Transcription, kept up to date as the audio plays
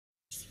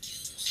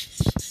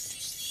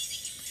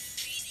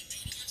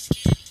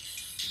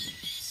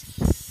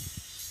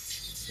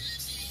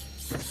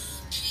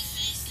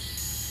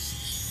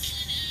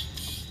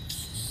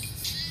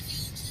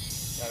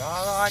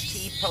All our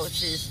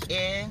T-posts is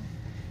in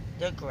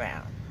the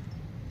ground.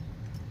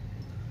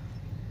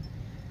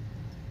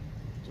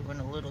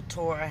 Doing a little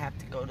tour. I have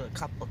to go to a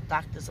couple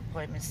doctor's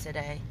appointments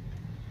today.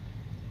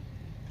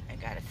 I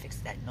gotta fix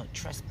that no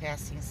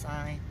trespassing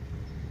sign.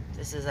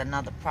 This is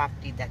another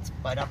property that's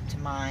butt up to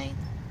mine.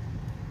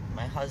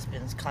 My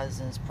husband's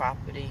cousin's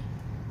property.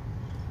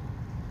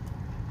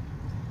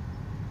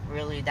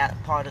 Really,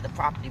 that part of the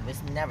property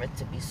was never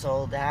to be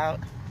sold out,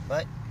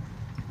 but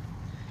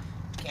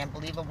can't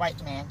believe a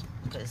white man,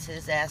 because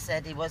his ass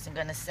said he wasn't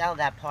going to sell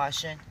that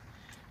portion,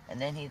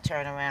 and then he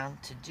turned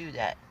around to do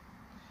that.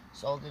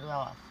 Sold it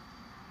off.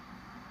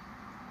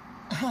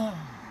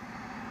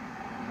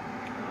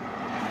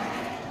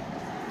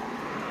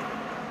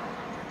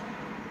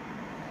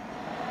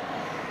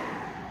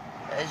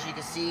 As you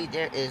can see,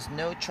 there is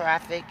no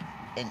traffic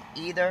in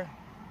either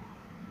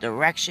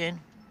direction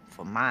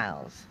for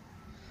miles.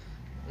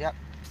 Yep,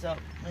 so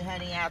we're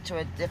heading out to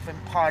a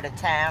different part of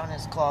town.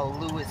 It's called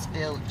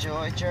Louisville,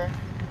 Georgia.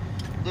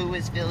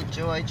 Louisville,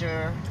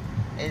 Georgia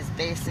is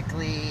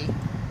basically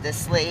the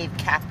slave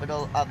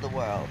capital of the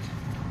world.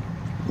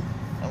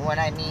 And what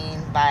I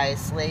mean by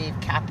slave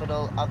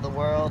capital of the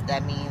world,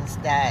 that means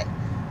that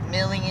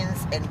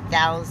millions and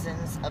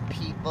thousands of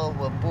people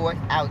were brought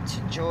out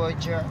to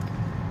Georgia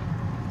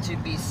to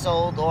be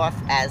sold off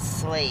as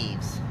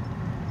slaves.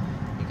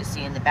 You can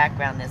see in the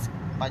background there's a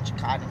bunch of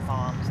cotton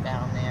farms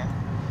down there.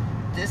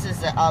 This is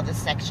the other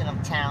section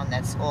of town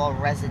that's all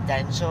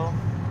residential,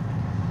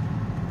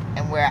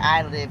 and where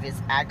I live is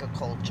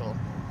agricultural,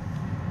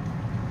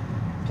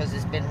 because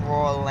it's been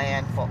rural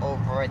land for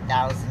over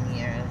 1,000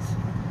 years.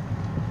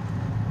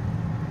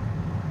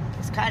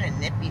 It's kind of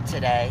nippy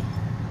today,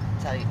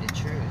 to tell you the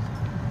truth.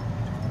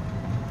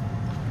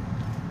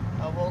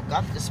 I woke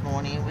up this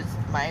morning, it was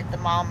my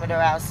thermometer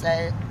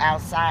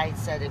outside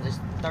said it was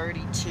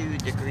 32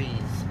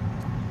 degrees.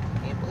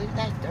 Can you believe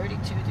that? 32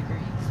 degrees.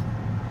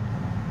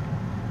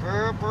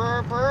 Brr,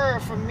 brr, brr.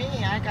 For me,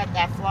 I got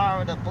that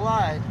Florida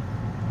blood.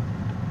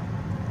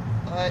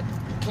 But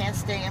can't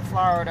stay in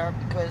Florida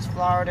because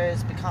Florida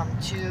has become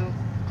too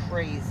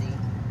crazy.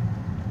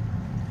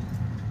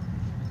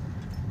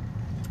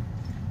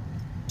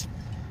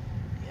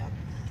 Yep.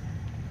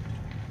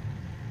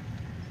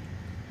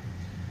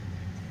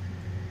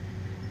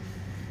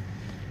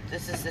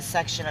 This is the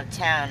section of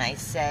town I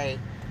say,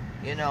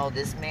 you know,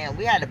 this man,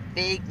 we had a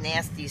big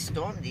nasty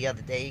storm the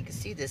other day. You can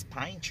see this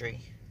pine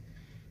tree.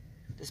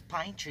 This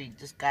pine tree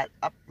just got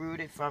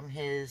uprooted from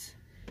his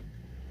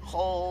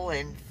hole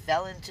and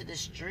fell into the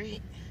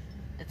street.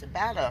 It's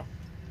about a,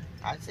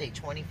 I'd say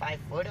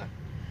 25-footer.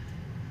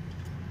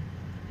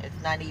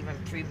 It's not even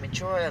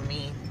premature. I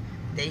mean,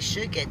 they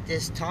should get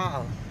this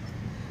tall.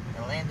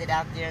 It landed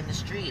out there in the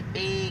street.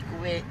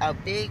 A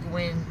big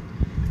wind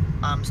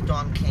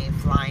storm came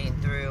flying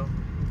through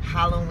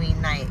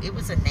Halloween night. It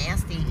was a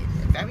nasty,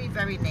 very,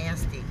 very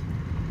nasty.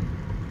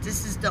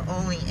 This is the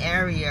only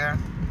area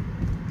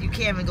you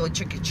can't even go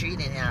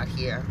trick-or-treating out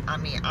here. I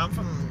mean, I'm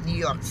from New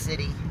York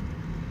City.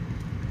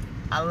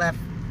 I left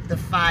the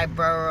 5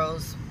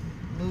 boroughs,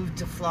 moved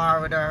to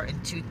Florida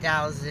in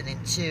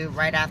 2002,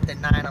 right after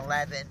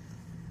 9/11.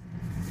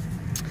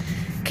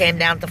 Came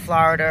down to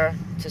Florida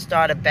to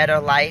start a better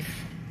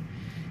life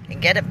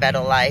and get a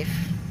better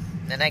life.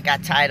 Then I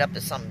got tied up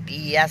in some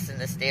BS in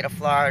the state of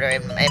Florida.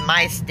 In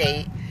my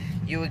state,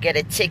 you would get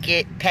a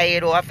ticket, pay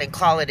it off, and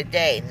call it a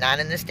day. Not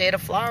in the state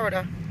of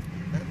Florida.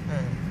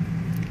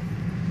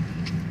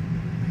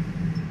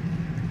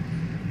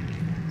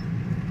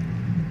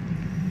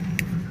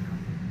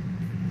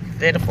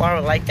 State of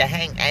Florida like to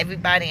hang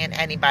everybody and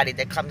anybody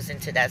that comes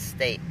into that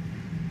state.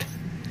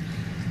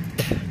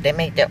 They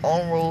make their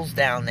own rules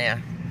down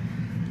there.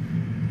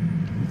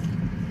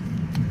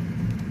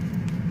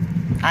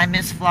 I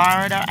miss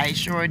Florida, I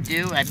sure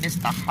do. I miss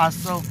the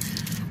hustle.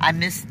 I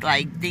miss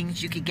like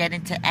things you could get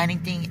into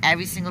anything.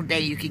 Every single day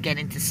you could get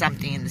into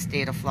something in the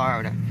state of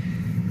Florida.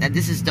 Now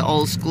this is the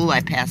old school I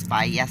passed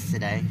by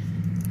yesterday.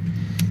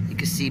 You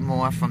can see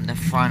more from the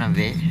front of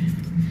it.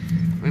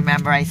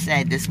 Remember I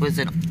said this was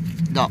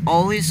the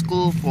only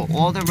school for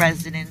all the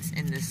residents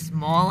in this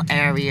small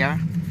area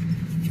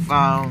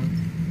from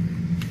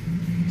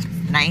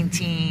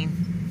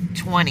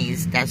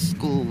 1920s. That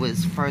school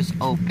was first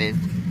opened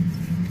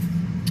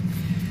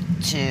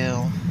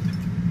to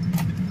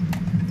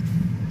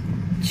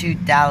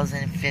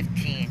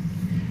 2015.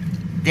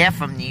 They're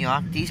from New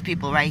York. These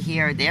people right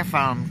here, they're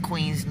from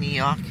Queens, New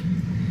York.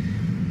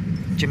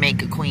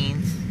 Jamaica,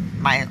 Queens.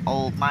 My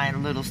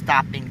little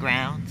stopping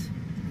grounds.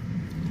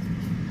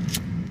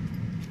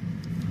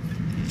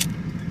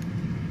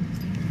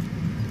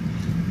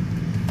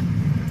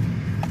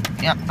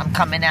 Yep, I'm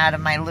coming out of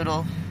my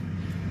little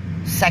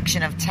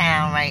section of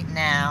town right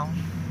now.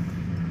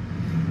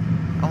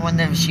 I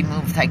wonder if she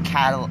moved her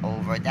cattle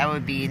over. That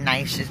would be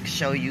nice to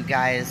show you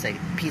guys a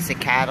piece of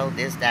cattle.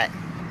 There's that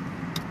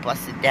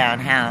busted down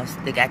house.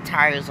 They got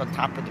tires on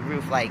top of the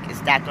roof. Like,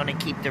 is that going to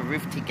keep the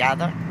roof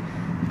together?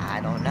 I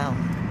don't know.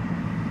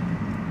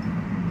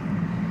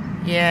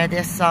 Yeah,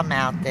 there's some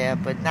out there,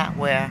 but not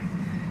where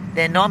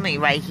They're normally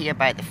right here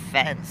by the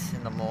fence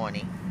in the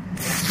morning.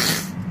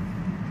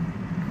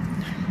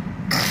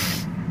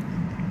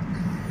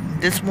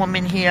 This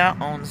woman here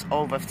owns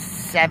over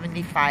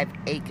 75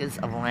 acres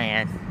of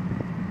land.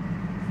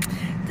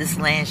 This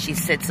land she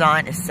sits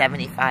on is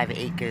 75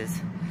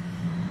 acres.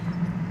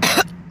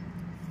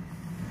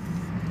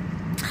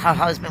 Her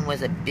husband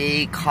was a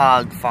big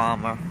hog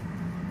farmer.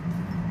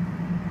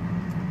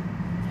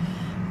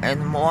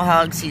 And the more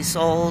hogs he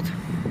sold,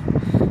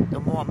 the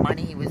more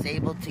money he was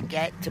able to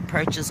get to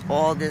purchase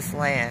all this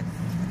land.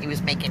 He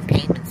was making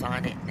payments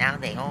on it. Now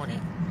they own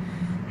it.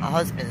 Her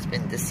husband's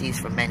been deceased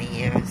for many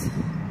years.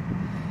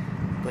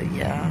 But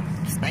yeah,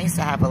 it's nice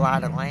to have a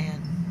lot of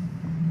land.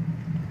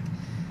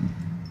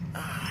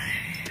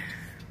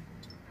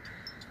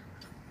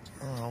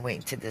 Oh, wait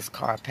until this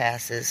car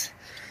passes.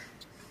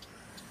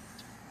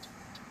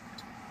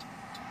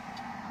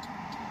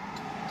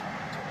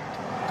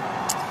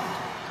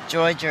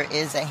 Georgia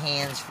is a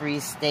hands-free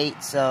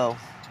state, so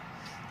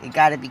you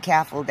got to be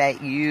careful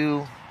that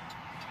you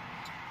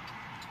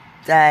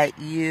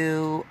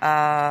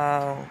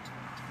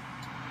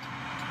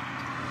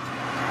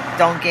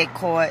don't get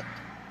caught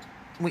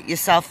with your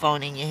cell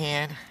phone in your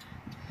hand,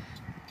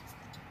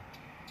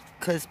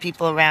 because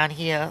people around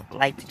here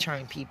like to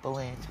turn people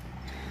in.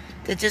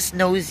 They're just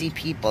nosy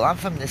people. I'm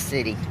from the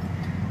city.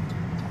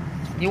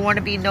 You want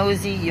to be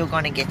nosy, you're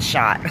going to get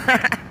shot.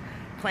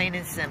 Plain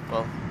and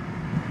simple.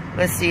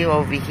 Let's see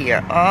over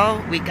here.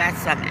 Oh, we got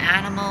some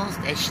animals.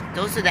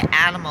 Those are the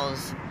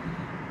animals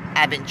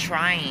I've been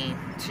trying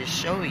to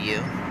show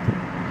you.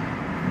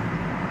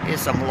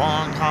 Here's some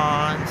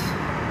longhorns.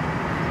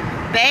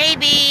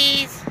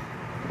 Babies!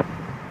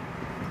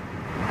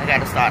 I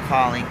gotta start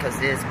hauling because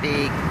there's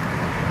big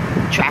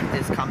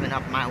tractors coming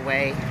up my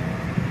way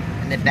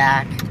in the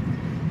back.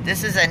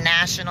 This is a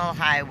national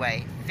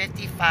highway,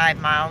 55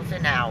 miles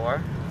an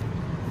hour.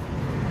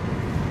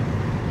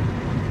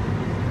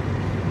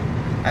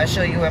 I'll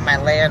show you where my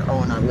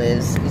landowner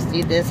lives. You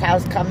see this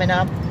house coming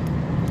up?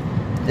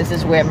 This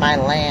is where my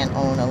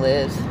landowner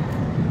lives.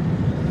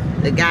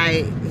 The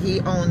guy, he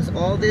owns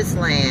all this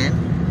land.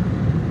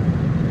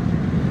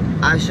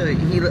 I'll show you,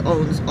 he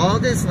owns all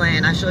this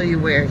land. I'll show you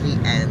where he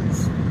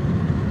ends.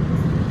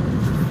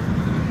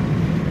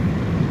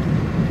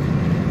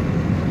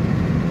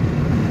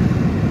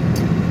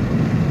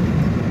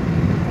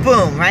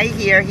 Boom, right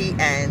here he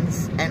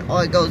ends. And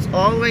it goes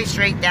all the way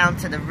straight down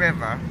to the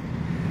river.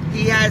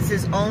 He has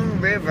his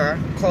own river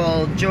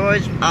called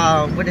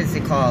what is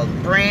it called?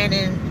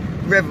 Brandon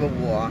River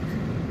Walk.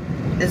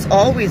 It's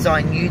always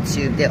on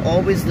YouTube. They're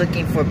always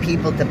looking for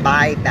people to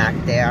buy back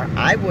there.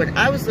 I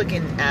was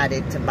looking at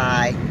it to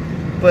buy,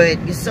 but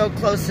you're so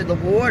close to the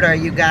water.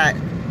 You got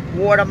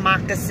water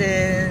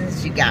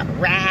moccasins, you got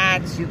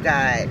rats, you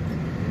got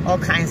all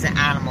kinds of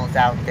animals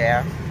out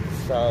there.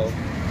 So,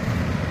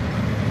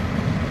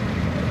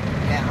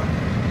 yeah.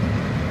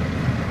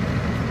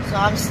 So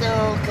I'm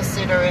still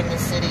considering the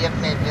city of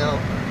Midville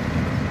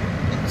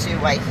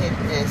until I hit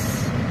this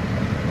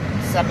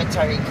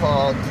cemetery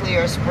called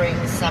Clear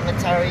Springs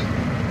Cemetery,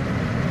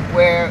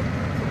 where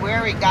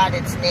it got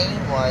its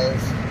name was,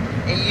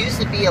 it used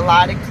to be a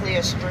lot of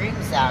clear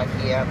streams out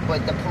here,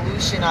 but the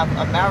pollution of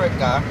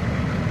America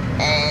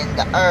and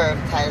the earth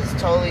has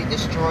totally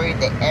destroyed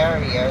the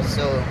area,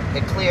 so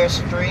the clear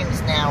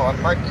streams now are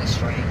murky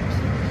streams.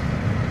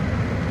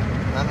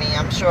 I mean,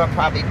 I'm sure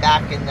probably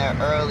back in the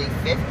early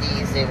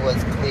 50s it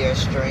was clear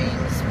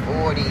streams,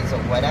 40s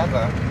or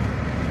whatever,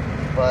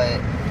 but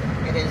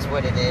it is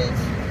what it is.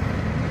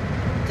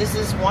 This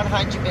is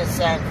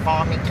 100%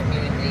 farming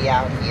community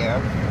out here.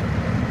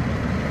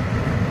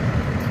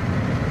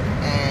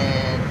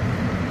 And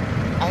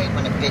I hate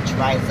when a bitch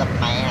rides up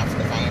my ass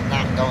because I am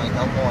not going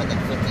no more than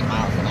 50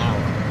 miles an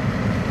hour.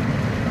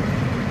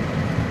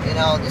 You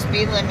know, the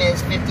speed limit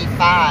is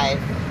 55.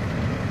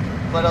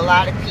 But a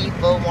lot of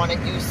people want to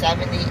do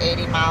 70,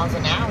 80 miles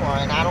an hour,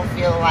 and I don't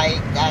feel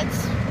like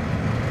that's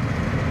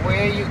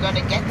where you're going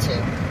to get to.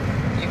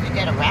 You can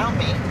get around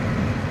me.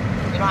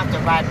 You don't have to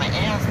ride my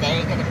ass. They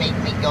ain't going to make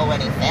me go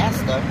any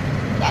faster.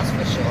 That's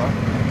for sure.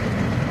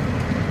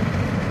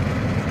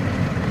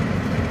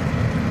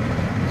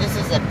 This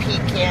is a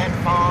pecan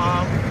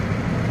farm.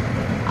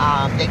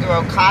 They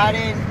grow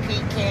cotton,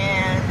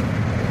 pecan,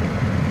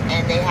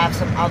 and they have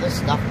some other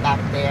stuff back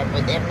there,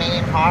 but their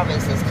main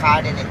harvest is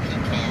cotton and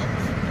pecans.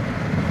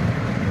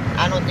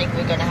 I don't think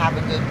we're going to have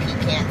a good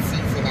pecan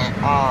season at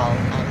all.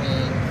 I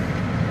mean,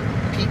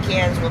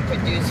 pecans will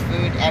produce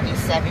food every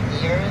 7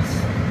 years,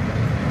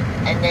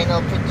 and then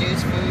it'll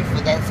produce food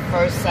for the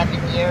first 7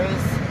 years,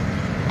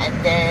 and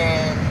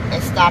then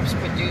it stops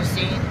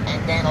producing,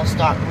 and then it'll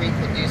start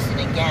reproducing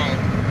again.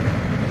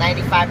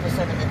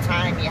 95% of the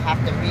time, you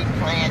have to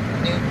replant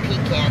new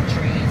pecan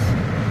trees.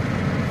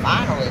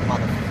 Finally,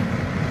 motherfucker.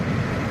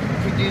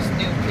 Produce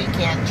new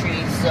pecan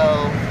trees,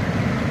 so,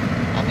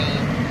 I mean,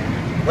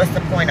 what's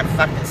the point of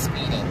fucking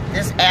speeding?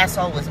 This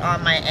asshole was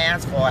on my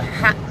ass for a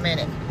hot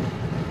minute.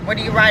 What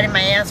are you riding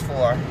my ass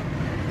for?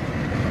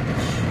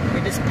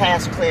 We just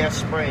passed Clear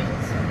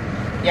Springs.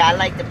 Yeah, I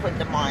like to put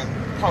them on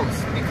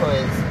post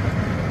because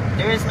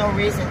There is no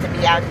reason to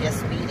be out here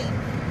speeding.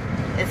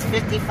 It's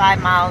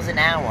 55 miles an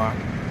hour.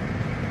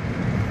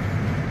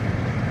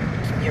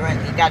 You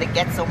got to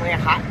get somewhere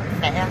hot and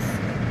fast.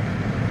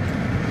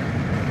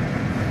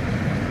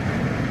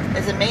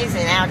 It's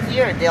amazing. Out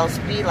here, they'll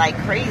speed like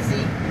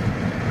crazy.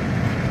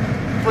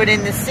 But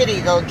in the city,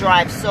 they'll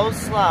drive so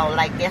slow,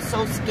 like they're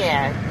so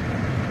scared.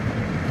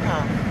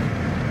 Huh.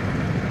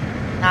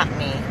 Not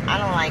me. I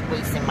don't like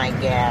wasting my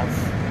gas.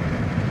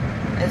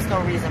 There's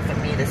no reason for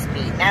me to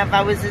speed. Now, if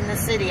I was in the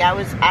city, I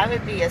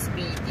would be a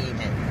speed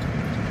demon.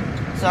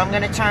 So I'm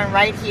going to turn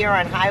right here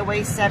on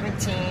Highway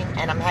 17,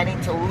 and I'm heading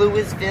to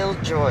Louisville,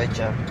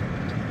 Georgia.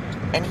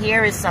 And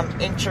here is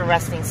some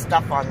interesting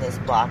stuff on this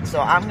block.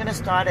 So I'm going to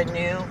start a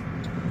new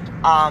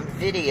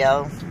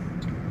video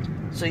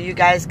so you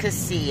guys could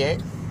see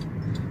it.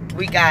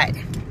 We got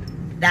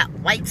that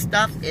white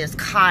stuff is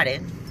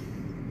cotton.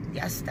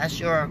 Yes, that's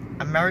your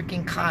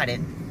American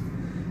cotton.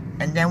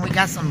 And then we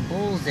got some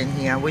bulls in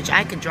here, which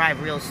I could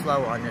drive real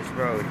slow on this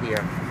road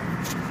here.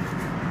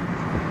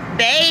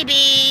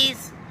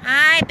 Babies!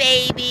 Hi,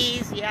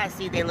 babies. Yeah,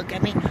 see, they look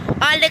at me.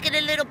 Oh, look at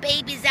the little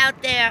babies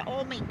out there.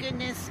 Oh, my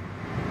goodness.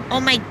 Oh,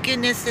 my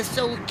goodness, they're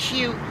so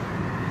cute.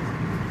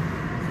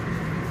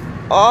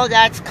 Oh,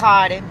 that's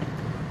cotton.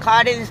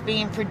 Cotton is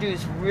being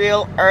produced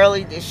real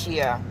early this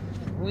year.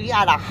 We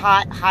had a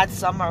hot, hot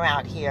summer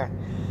out here.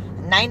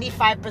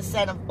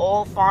 95% of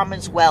all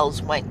farmers'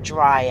 wells went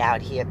dry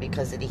out here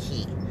because of the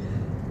heat.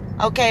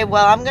 Okay,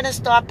 well, I'm going to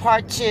start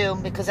part 2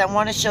 because I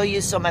want to show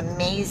you some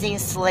amazing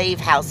slave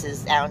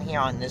houses down here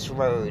on this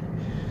road.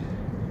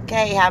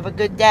 Okay, have a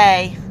good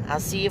day. I'll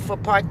see you for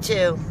part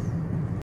 2.